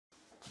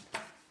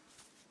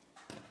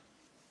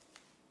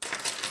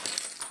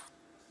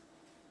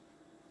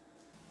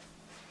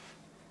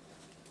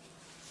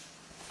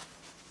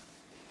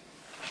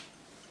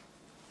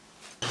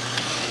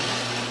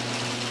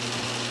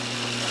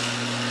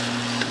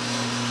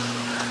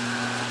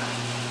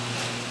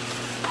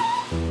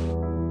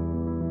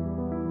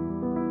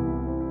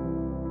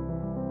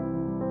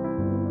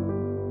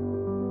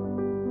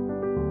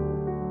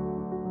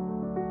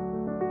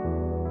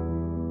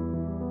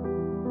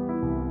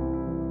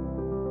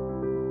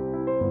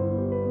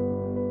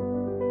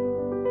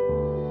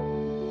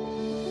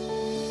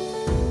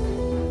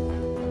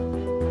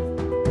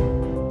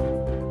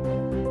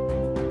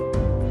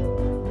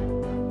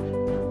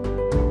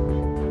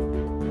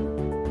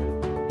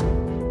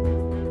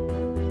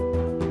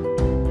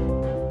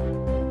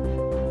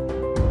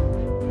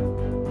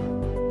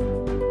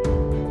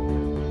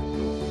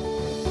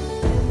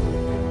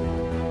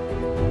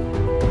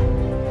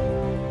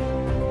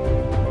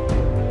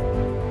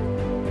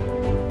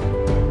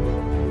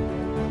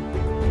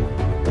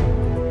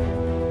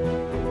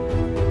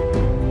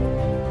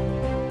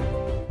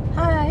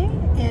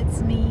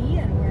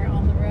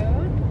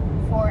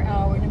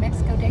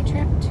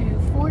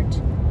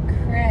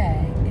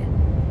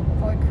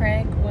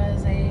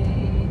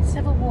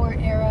Civil War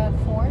era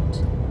fort.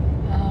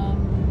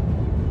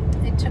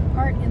 It took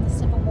part in the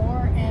Civil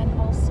War and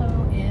also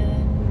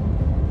in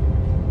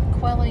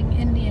quelling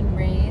Indian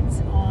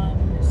raids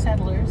on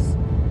settlers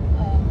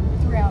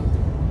throughout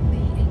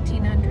the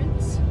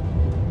 1800s.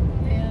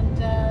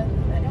 And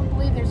I don't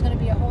believe there's going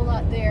to be a whole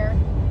lot there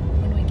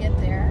when we get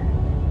there,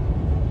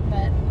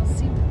 but we'll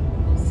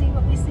see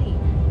what we see.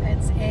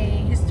 It's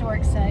a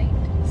historic site,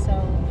 so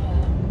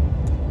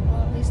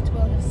well, at least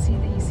we'll see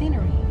the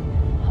scenery.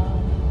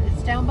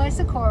 It's down by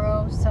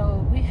Socorro,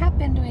 so we have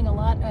been doing a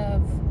lot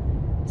of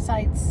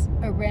sites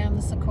around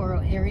the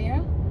Socorro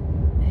area,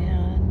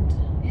 and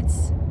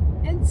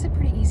it's a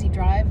pretty easy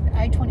drive.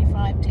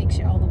 I-25 takes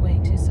you all the way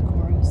to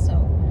Socorro,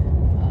 so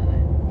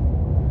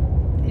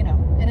you know,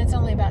 and it's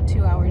only about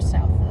 2 hours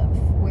south of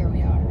where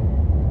we are.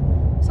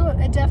 So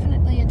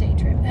definitely a day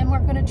trip, and we're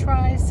going to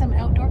try some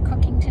outdoor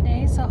cooking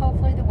today, so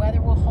hopefully the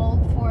weather will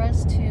hold for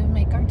us to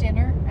make our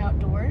dinner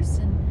outdoors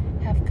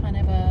and have kind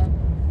of a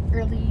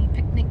early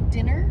picnic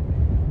dinner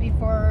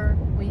before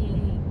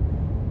we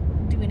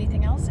do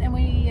anything else. And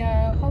we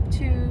hope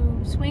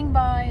to swing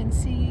by and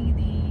see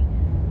the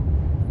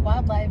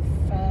wildlife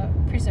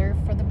preserve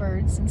for the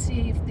birds and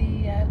see if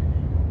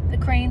the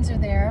cranes are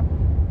there.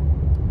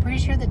 Pretty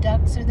sure the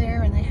ducks are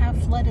there, and they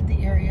have flooded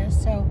the area,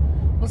 so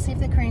we'll see if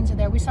the cranes are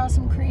there. We saw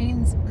some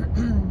cranes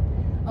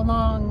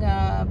along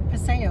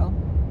Paseo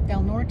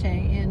del Norte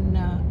in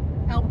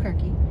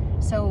Albuquerque,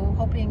 so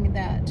hoping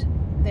that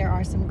there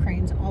are some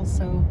cranes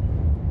also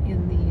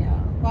in the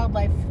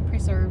wildlife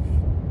preserve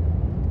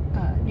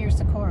near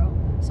Socorro.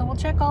 So we'll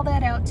check all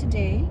that out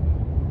today.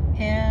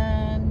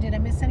 And did I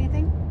miss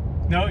anything?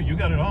 No, you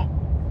got it all.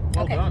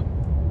 Well done.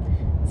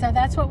 So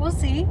that's what we'll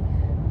see.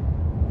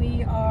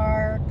 We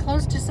are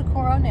close to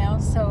Socorro now,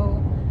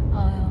 so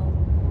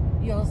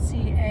you'll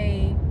see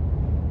a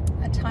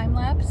time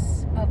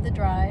lapse of the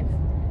drive,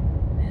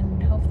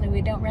 and hopefully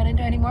we don't run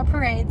into any more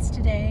parades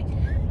today.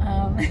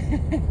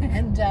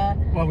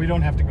 Well, we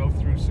don't have to go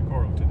through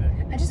Socorro today.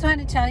 I just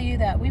wanted to tell you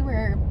that we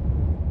were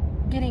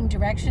getting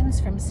directions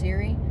from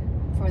Siri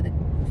for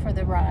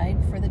the ride,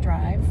 for the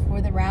drive,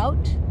 for the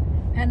route,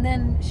 and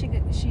then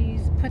she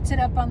puts it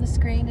up on the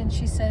screen and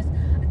she says,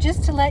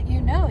 just to let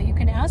you know, you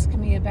can ask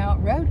me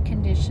about road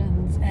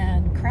conditions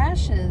and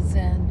crashes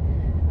and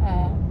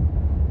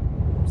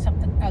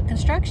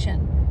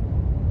construction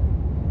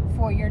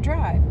for your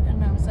drive.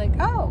 And I was like,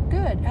 oh,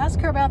 good, ask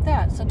her about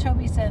that. So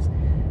Toby says,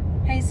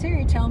 hey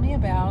Siri, tell me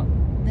about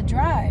the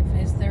drive.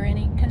 Is there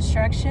any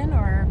construction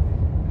or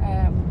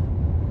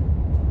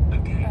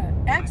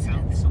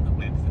accidents? On the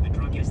web for the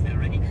drug. Is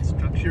there any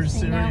construction? Your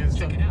Siri is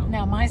check it out.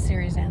 Now my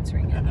Siri's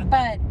answering it.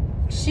 But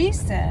she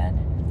said,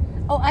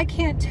 oh, I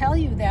can't tell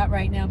you that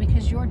right now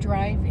because you're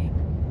driving.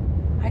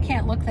 I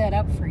can't look that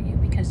up for you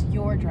because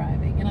you're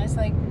driving. And I was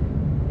like,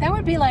 that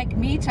would be like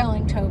me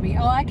telling Toby,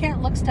 oh, I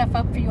can't look stuff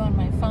up for you on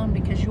my phone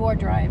because you're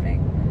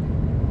driving.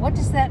 What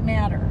does that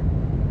matter?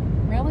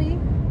 Really?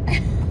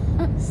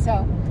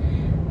 So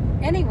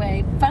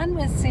anyway, fun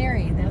with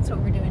Siri. That's what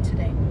we're doing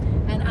today.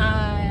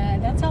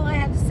 And that's all I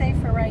had to say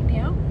for right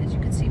now. As you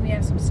can see, we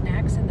have some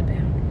snacks in the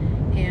back.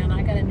 And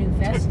I got a new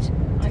vest.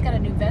 I got a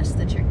new vest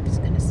that you're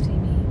just going to see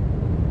me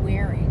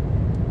wearing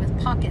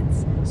with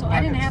pockets. So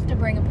I didn't have to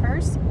bring a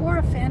purse or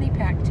a fanny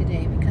pack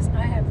today because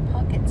I have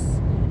pockets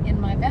in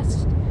my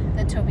vest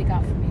that Toby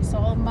got for me. So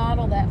I'll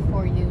model that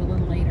for you a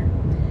little later.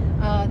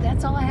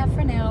 That's all I have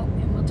for now,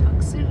 and we'll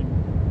talk soon.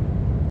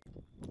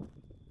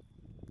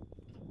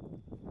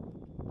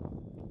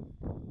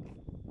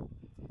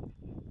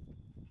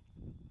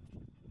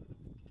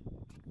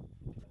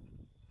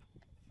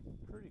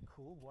 Pretty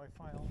cool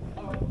Wi-Fi.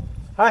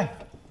 Hi.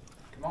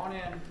 Come on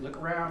in, look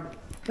around.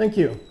 Thank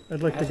you.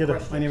 I'd like to Ask get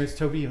questions. my name is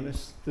Toby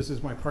Eunice. This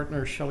is my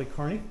partner, Shelley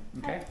Carney.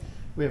 Okay.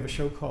 We have a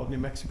show called New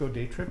Mexico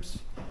Day Trips.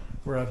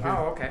 We're out here.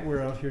 Oh, okay.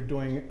 We're out here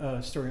doing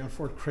a story on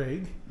Fort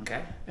Craig.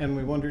 Okay. And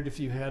we wondered if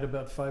you had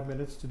about 5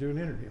 minutes to do an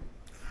interview.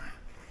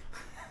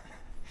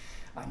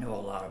 I know a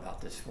lot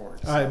about this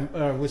fort. So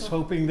I was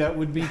hoping that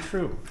would be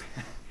true.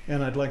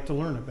 And I'd like to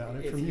learn about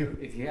it from you.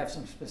 If you have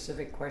some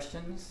specific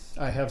questions.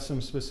 I have some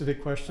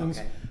specific questions,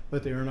 Okay.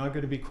 but they are not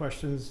going to be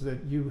questions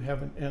that you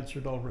haven't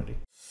answered already.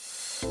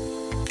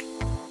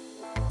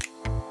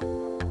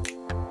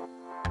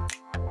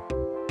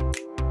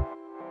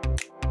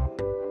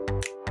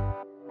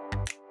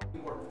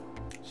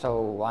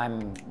 So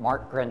I'm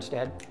Mark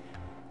Grenstead.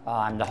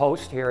 I'm the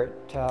host here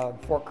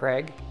at Fort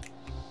Craig,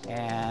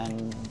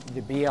 and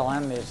the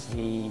BLM is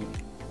the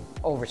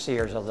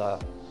overseers of the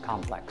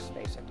complex,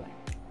 basically.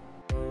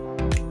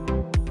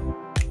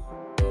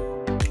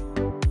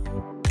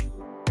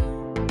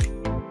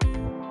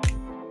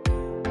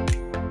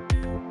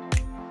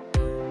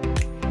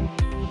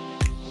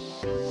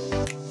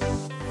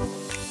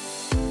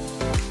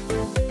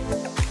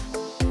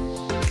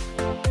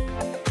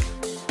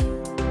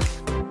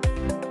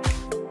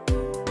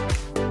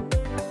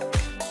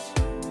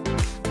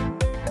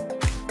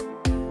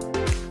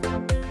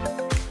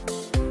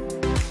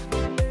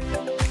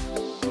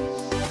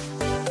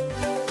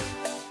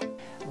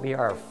 We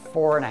are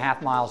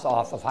 4.5 miles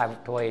off of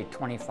Highway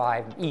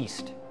 25,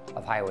 east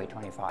of Highway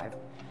 25,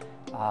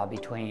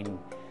 between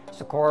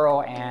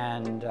Socorro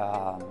and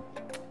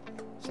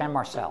San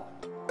Marcel.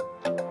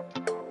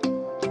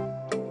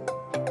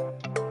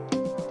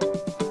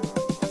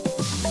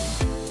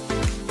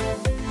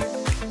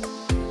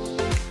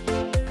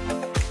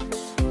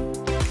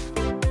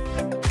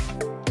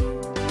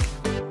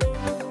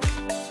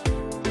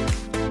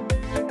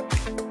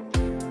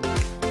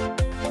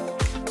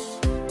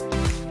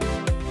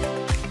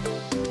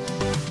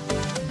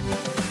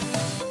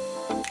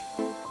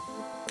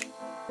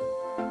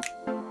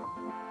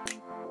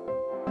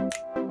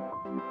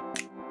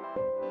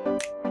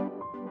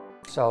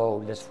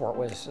 So this fort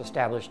was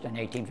established in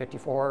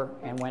 1854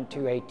 and went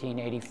to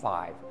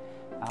 1885.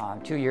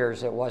 2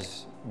 years it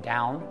was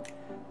down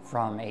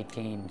from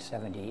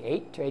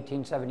 1878 to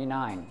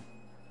 1879.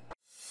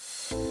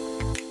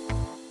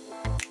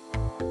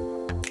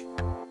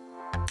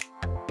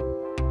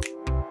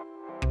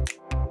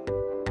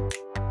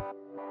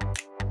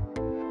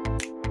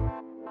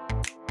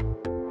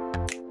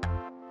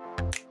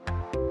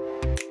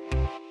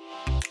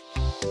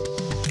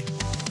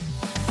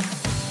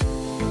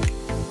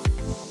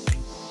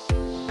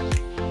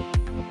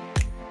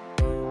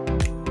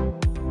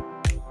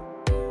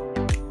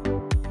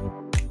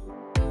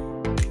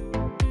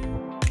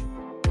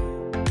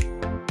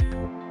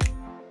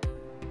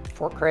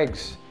 Fort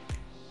Craig's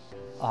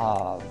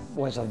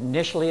was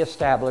initially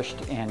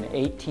established in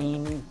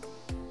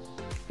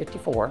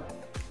 1854.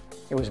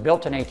 It was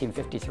built in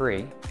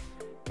 1853,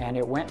 and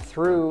it went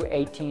through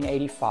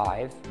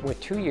 1885 with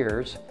 2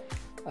 years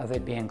of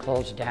it being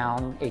closed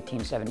down,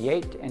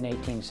 1878 and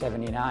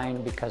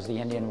 1879, because the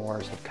Indian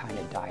Wars had kind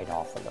of died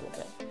off a little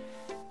bit.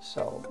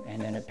 So,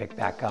 and then it picked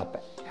back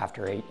up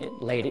after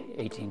late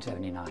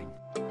 1879.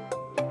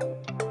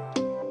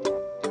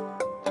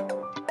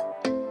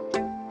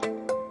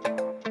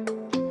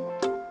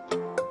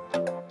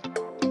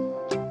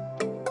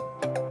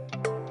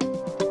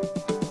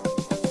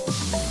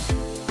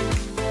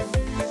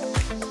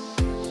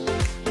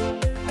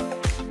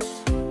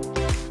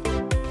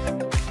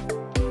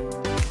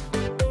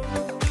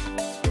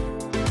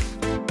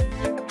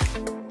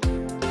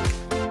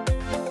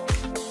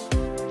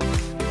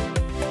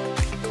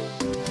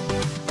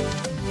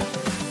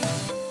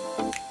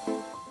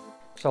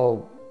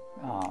 So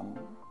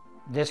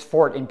this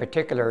fort in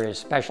particular is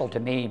special to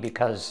me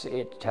because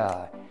it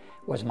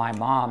was my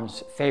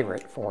mom's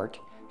favorite fort.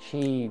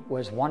 She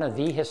was one of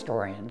the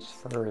historians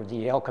for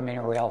the El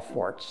Camino Real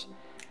forts.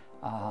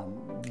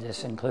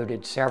 This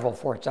included several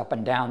forts up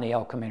and down the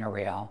El Camino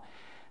Real.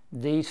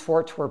 These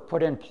forts were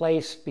put in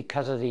place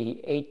because of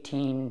the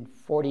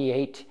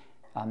 1848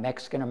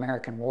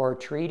 Mexican-American War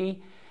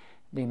Treaty.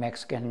 The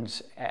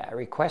Mexicans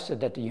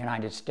requested that the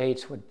United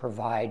States would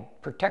provide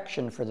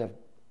protection for the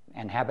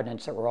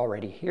inhabitants that were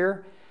already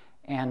here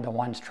and the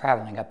ones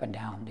traveling up and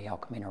down the El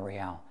Camino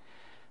Real.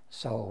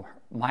 So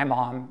my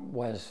mom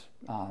was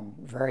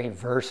very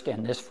versed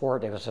in this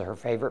fort. It was her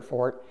favorite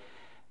fort,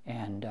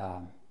 and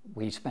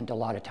we spent a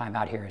lot of time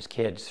out here as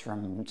kids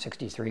from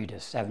 63 to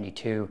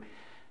 72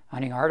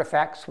 hunting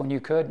artifacts when you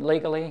could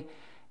legally,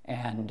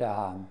 and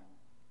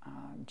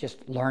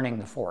just learning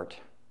the fort.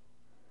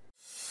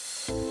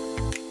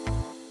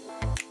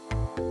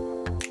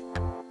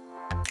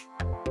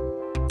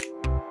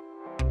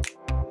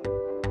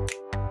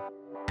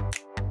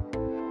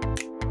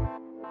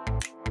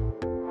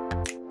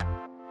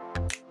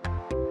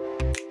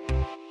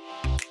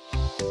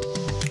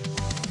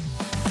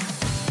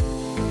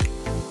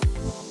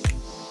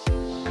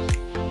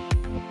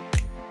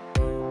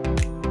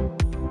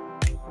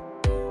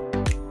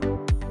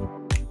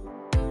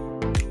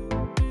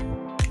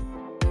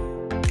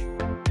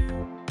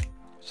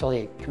 So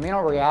the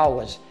Camino Real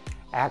was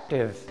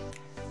active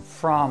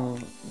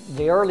from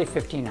the early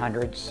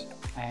 1500s,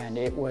 and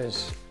it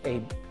was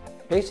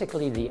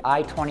basically the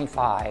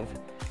I-25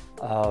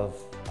 of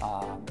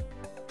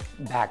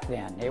back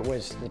then. It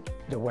was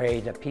the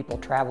way that people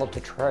traveled to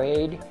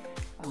trade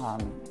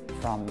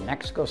from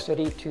Mexico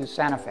City to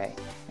Santa Fe,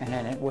 and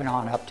then it went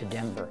on up to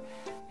Denver.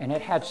 And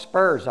it had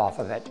spurs off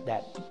of it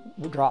that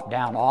dropped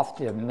down off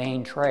the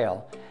main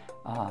trail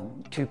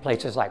to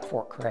places like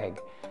Fort Craig.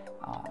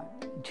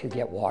 To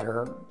get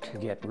water, to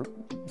get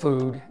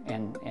food,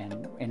 and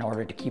in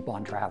order to keep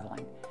on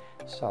traveling.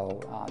 So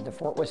the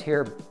fort was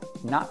here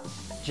not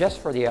just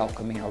for the El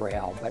Camino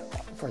Real, but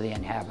for the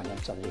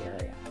inhabitants of the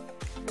area.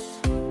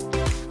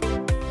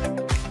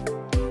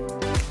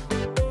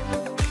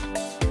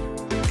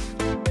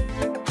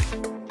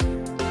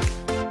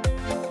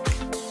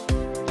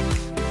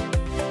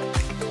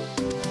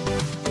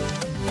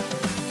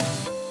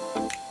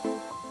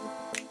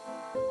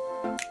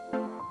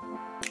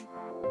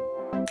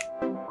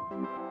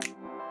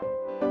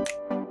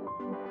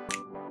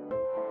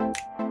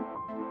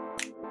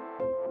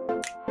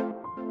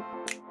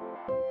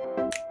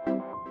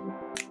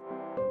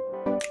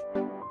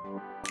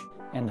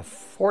 And the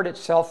fort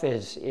itself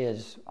is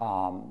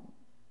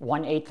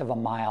 1/8 of a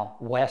mile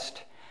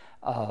west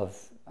of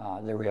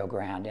the Rio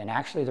Grande. And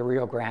actually the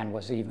Rio Grande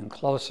was even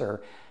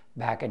closer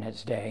back in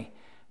its day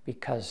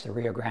because the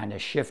Rio Grande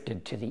has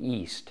shifted to the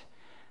east.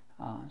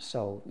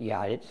 So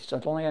yeah, it's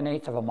only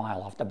 1/8 of a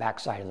mile off the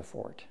backside of the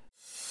fort.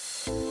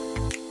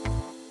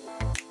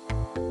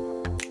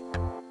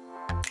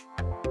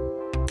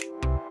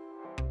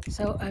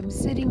 So I'm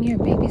sitting here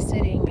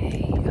babysitting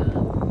a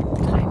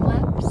time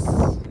lapse.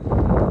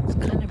 It's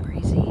kind of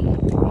breezy, and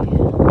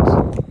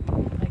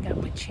I got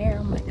my chair.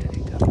 I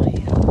got my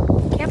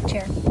camp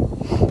chair.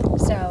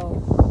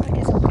 So I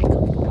guess I'm pretty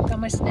comfortable. Got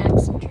my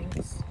snacks and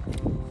drinks.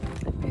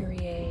 My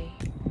Perrier,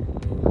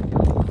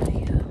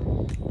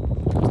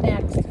 my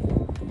snacks,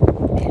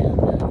 and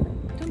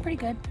doing pretty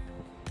good.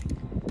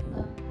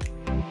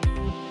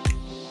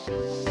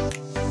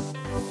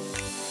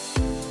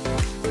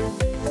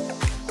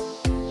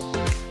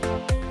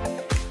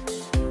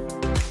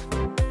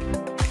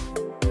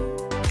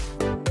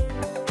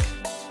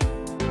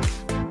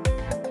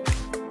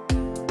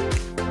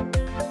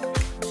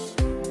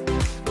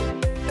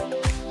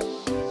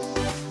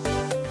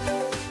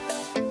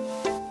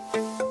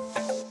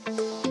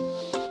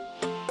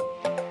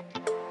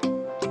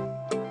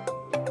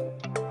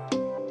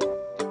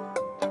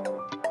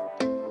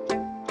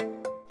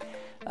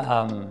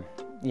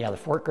 Yeah, the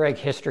Fort Gregg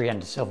history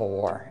and the Civil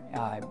War.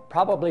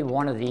 Probably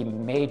one of the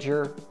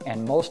major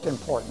and most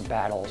important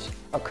battles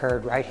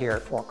occurred right here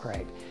at Fort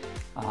Gregg,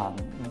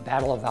 the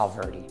Battle of Val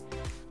Verde.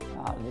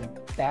 The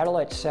battle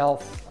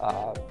itself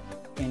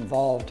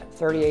involved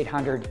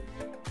 3,800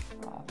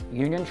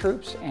 Union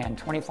troops and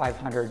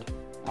 2,500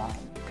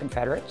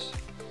 Confederates.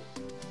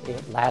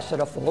 It lasted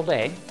a full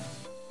day.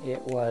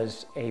 It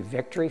was a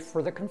victory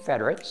for the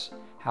Confederates.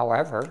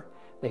 However,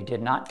 they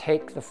did not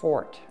take the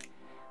fort.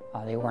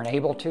 They weren't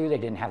able to, they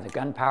didn't have the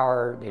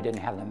gunpowder, they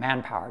didn't have the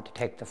manpower to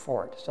take the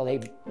fort. So they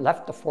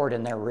left the fort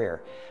in their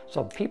rear.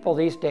 So people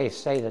these days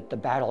say that the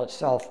battle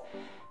itself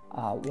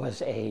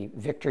was a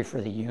victory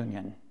for the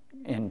Union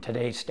in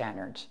today's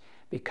standards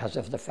because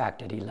of the fact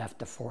that he left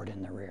the fort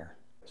in the rear.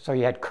 So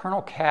you had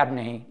Colonel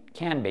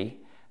Canby,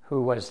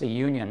 who was the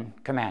Union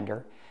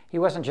commander. He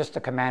wasn't just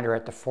the commander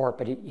at the fort,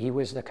 but he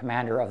was the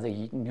commander of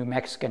the New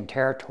Mexican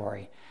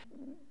Territory.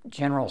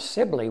 General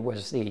Sibley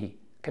was the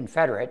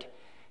Confederate.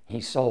 He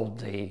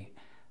sold the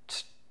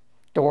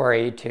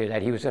story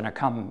that he was going to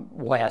come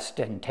west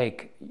and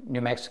take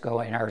New Mexico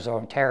and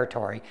Arizona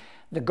Territory,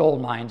 the gold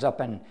mines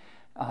up in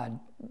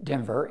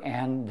Denver,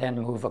 and then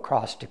move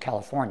across to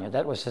California.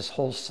 That was his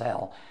whole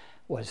sell,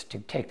 was to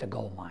take the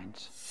gold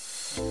mines.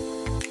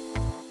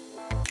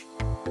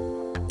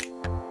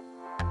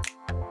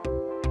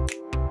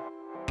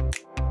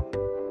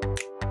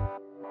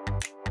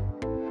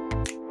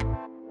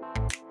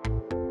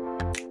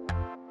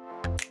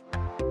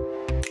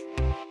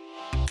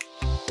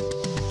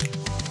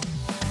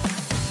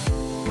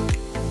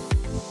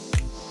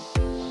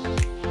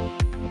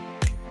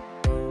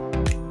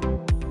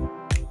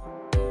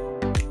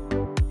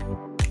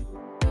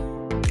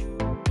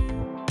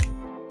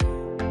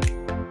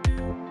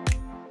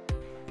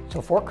 So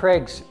Fort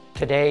Gregg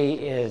today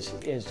is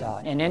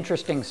an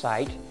interesting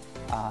site,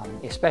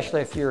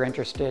 especially if you're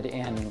interested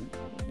in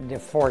the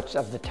forts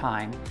of the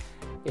time.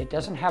 It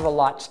doesn't have a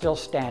lot still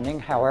standing,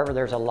 however,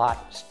 there's a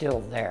lot still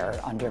there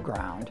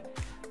underground.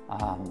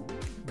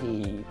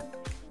 The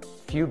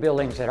few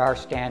buildings that are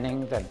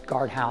standing, the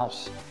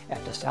guardhouse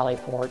at the Sally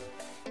Port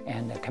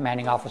and the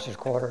commanding officer's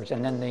quarters,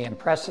 and then the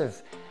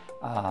impressive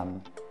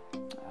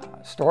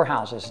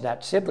storehouses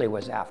that Sibley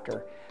was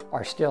after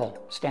are still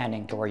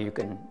standing to where you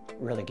can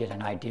really get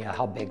an idea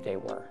how big they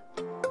were.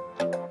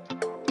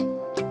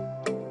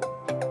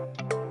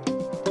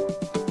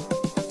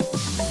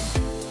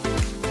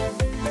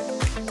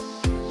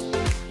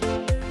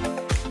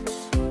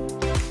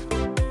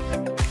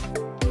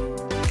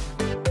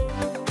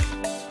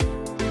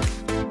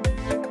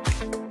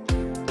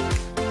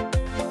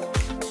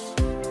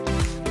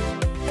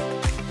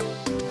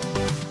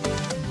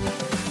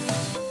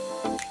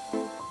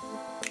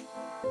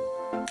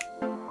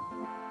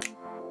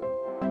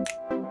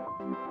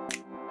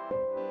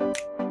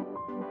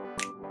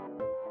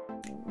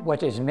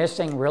 What is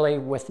missing really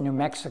with New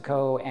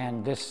Mexico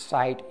and this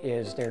site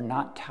is they're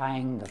not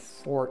tying the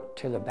fort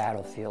to the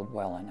battlefield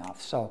well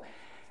enough. So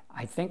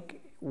I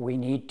think we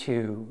need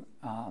to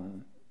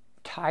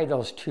tie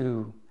those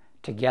two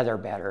together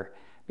better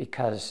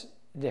because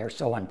they're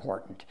so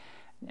important.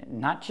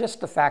 Not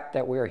just the fact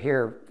that we're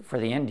here for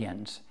the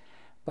Indians,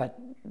 but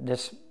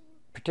this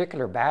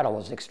particular battle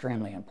is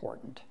extremely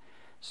important.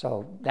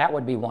 So that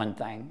would be one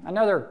thing.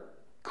 Another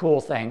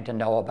cool thing to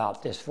know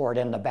about this fort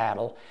and the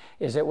battle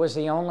is it was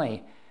the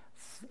only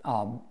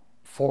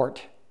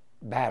fort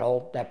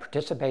battle that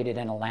participated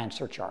in a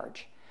Lancer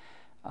charge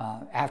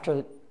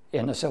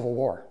in the Civil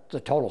War, the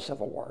total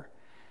Civil War.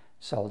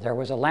 So there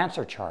was a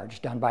Lancer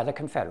charge done by the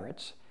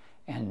Confederates,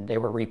 and they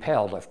were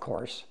repelled, of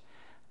course,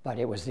 but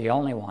it was the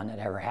only one that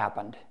ever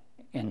happened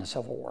in the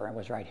Civil War. It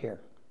was right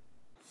here.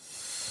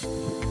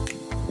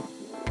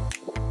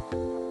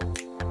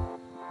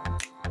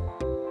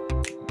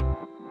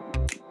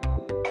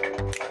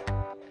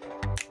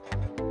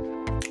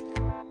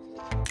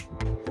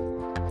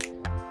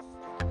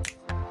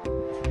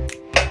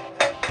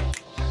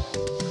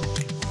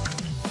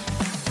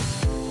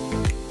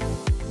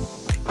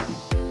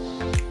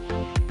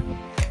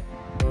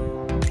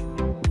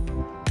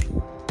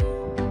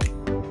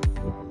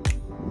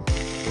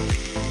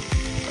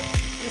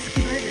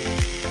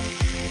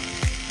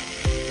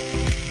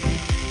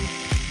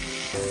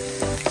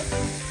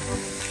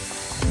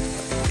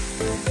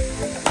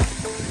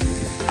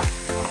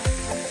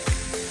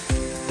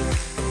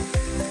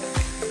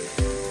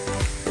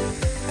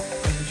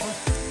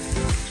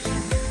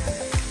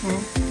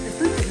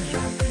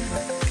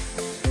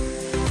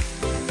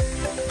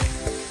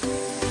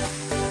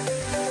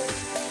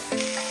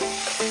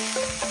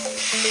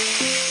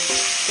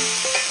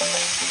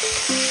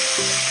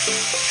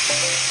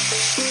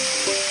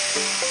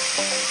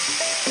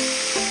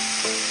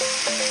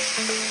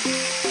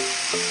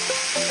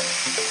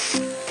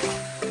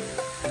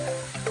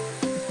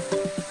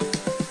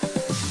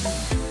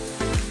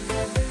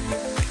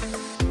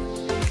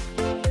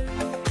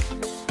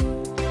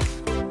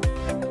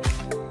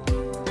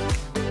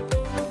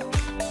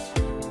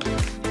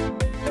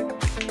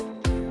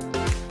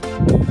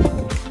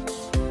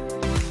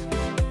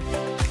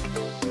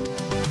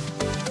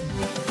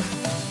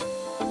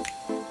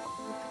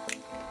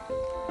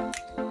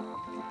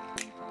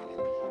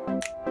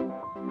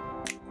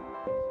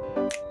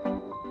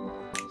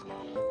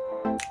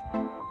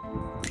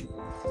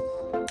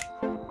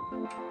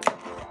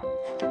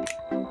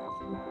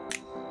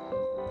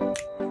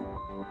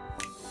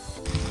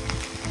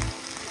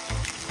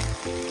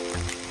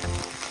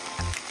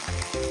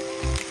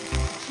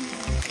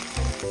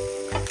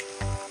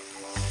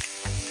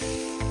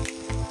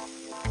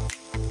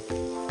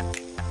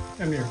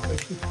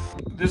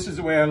 This is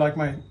the way I like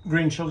my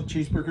green chili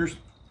cheeseburgers.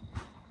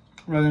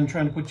 Rather than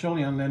trying to put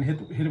chili on, then hit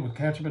it with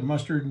ketchup and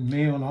mustard and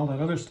mayo and all that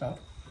other stuff.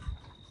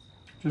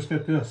 Just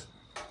get this.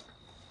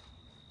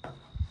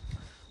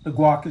 The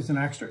guac is an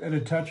extra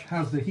added touch.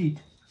 How's the heat?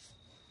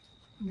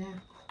 Yeah,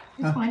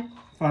 it's fine.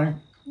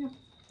 Fine? Yeah.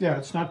 Yeah,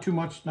 it's not too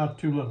much, not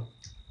too little.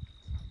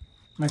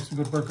 Makes a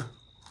good burger.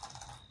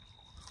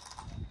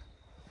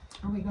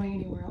 Are we going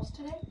anywhere else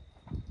today?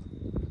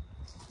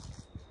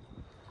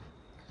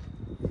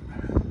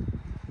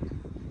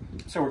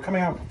 So we're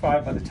coming out for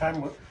 5. By the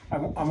time I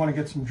want to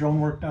get some drone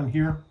work done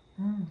here.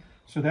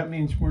 So that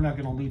means we're not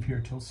going to leave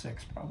here till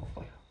 6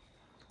 probably.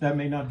 That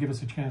may not give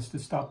us a chance to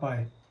stop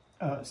by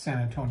San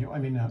Antonio. I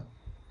mean,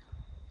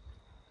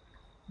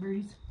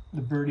 Birdies?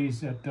 the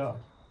birdies at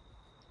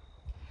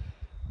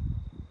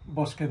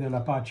Bosque del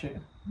Apache.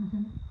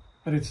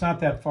 But it's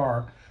not that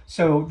far.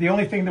 So the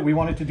only thing that we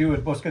wanted to do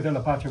at Bosque del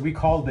Apache, we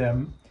called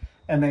them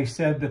and they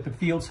said that the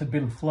fields had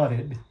been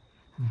flooded,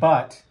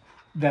 but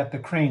that the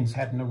cranes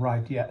hadn't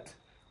arrived yet.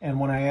 And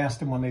when I asked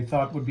them when they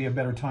thought would be a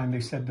better time,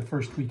 they said the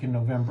first week in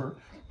November.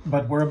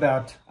 But we're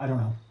about, I don't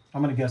know,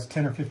 I'm going to guess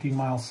 10 or 15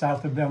 miles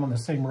south of them on the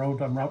same road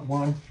on Route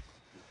 1.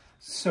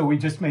 So we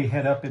just may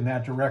head up in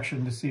that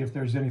direction to see if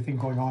there's anything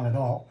going on at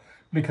all.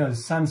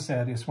 Because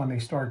sunset is when they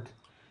start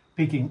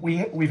peaking.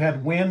 We've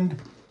had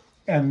wind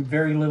and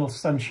very little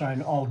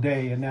sunshine all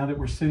day. And now that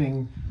we're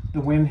sitting, the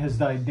wind has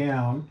died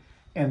down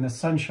and the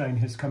sunshine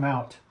has come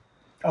out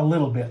a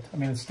little bit. I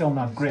mean, it's still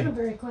not great. Still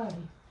very cloudy.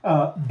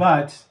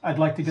 But I'd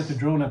like to get the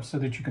drone up so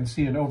that you can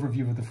see an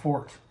overview of the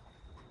fort.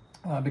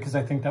 Because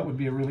I think that would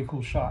be a really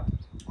cool shot.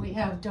 We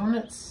have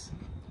donuts,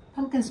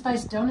 pumpkin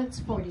spice donuts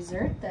for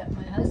dessert that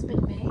my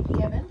husband made,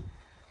 Kevin.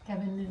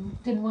 Kevin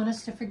didn't want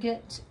us to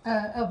forget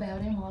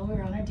about him while we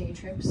were on our day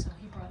trip, so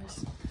he brought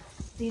us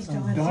these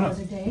donuts the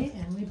other day,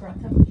 and we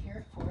brought them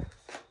here for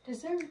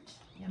dessert.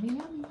 Yummy,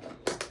 yummy.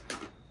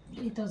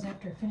 I'll eat those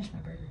after I finish my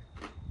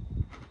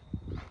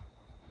burger.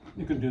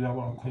 You can do that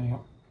while I'm cleaning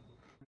up.